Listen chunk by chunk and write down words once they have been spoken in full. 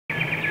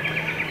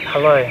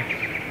Hello,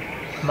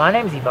 my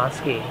name is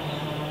Ivansky,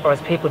 or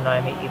as people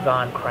know me,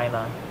 Ivan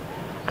Kramer,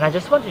 and I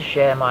just want to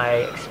share my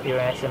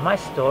experience and my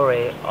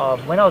story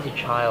of when I was a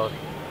child.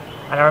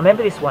 And I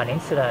remember this one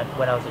incident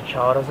when I was a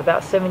child. I was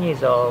about 7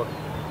 years old.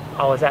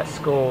 I was at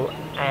school,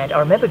 and I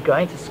remember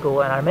going to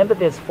school, and I remember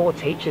there's four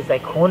teachers. They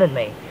cornered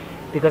me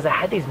because I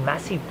had these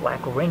massive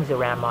black rings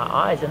around my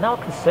eyes, and they were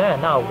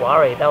concerned, they were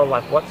worried, they were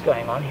like, what's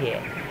going on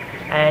here?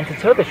 And to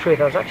tell the truth,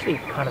 I was actually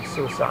kind of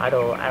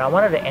suicidal, and I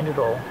wanted to end it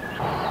all.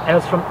 And it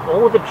was from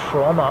all the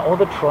trauma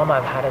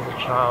I've had as a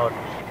child.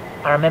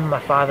 I remember my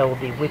father would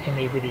be whipping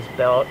me with his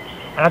belt,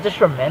 and I just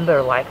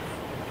remember, like,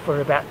 for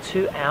about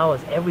 2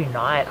 hours every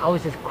night, I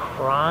was just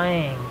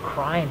crying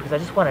because I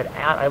just wanted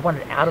out. I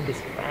wanted out of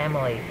this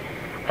family.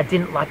 I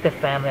didn't like the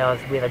family I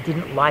was with. I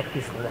didn't like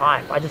this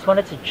life. I just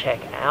wanted to check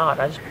out.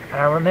 And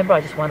I remember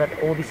I just wanted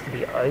all this to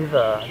be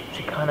over,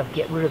 to kind of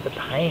get rid of the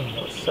pain.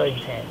 It was so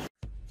intense.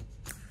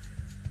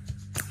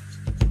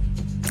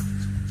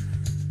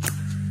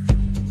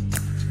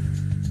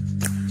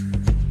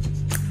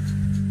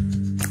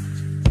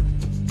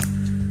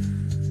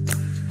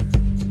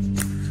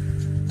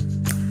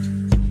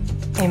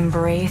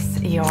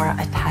 Embrace your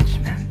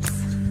attachments.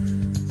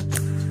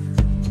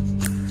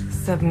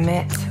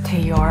 Submit to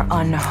your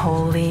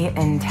unholy,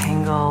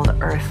 entangled,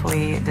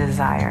 earthly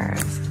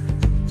desires.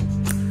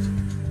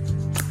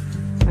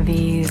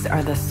 These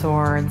are the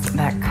swords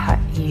that cut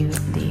you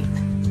deep.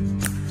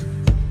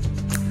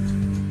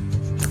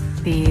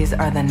 These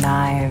are the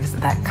knives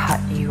that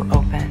cut you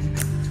open,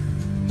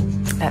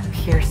 that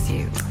pierce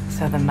you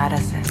so the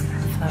medicine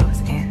flows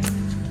in.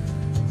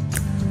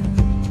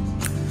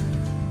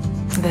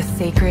 The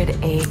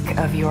sacred ache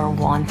of your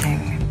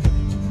wanting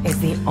is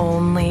the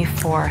only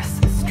force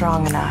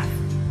strong enough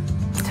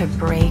to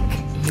break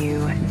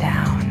you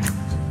down.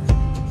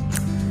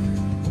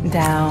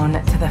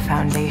 Down to the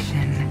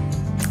foundation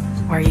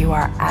where you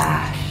are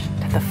ash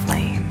to the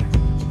flame.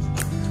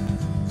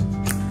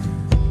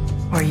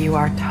 Where you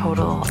are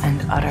total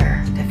and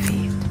utter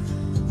defeat.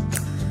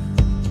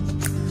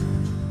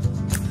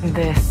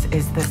 This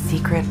is the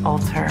secret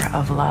altar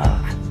of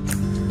love,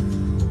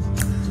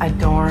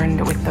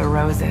 adorned with the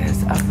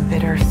roses of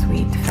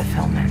bittersweet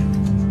fulfillment,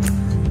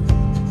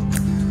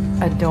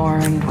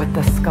 adorned with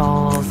the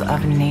skulls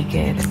of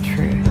naked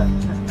truth,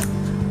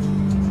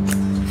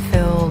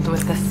 filled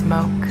with the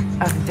smoke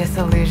of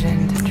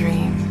disillusioned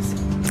dreams.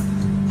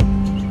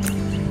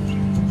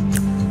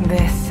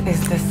 This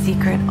is the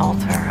secret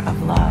altar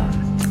of love.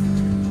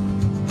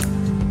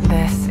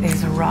 This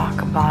is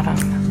rock bottom,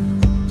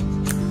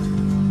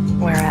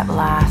 where at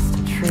last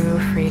true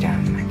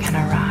freedom can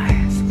arise.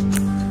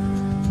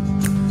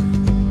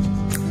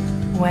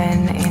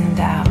 When in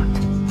doubt,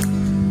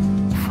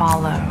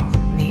 follow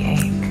the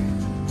ache.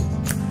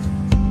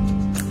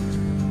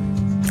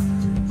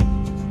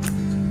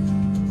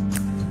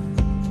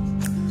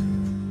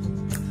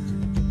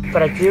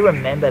 But I do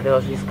remember there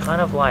was this kind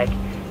of, like,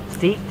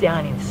 deep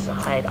down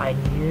inside, I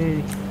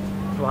knew,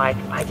 like,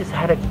 I just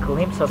had a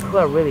glimpse of who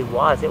I really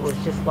was. It was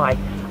just like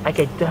I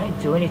don't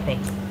do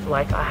anything.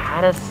 Like, I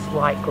had a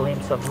slight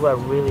glimpse of who I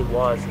really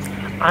was.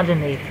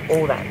 Underneath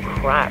all that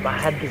crap, I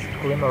had this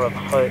glimmer of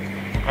hope.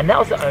 And that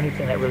was the only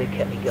thing that really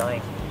kept me going.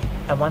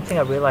 And one thing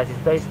I realized is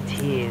those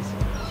tears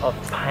of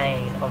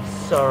pain, of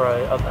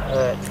sorrow, of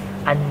hurt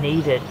are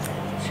needed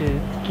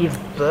to give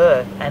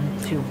birth and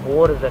to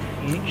water the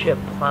future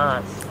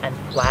plants and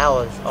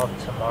flowers of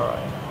tomorrow.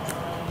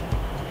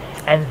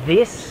 And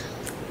this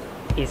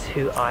is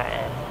who I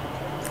am.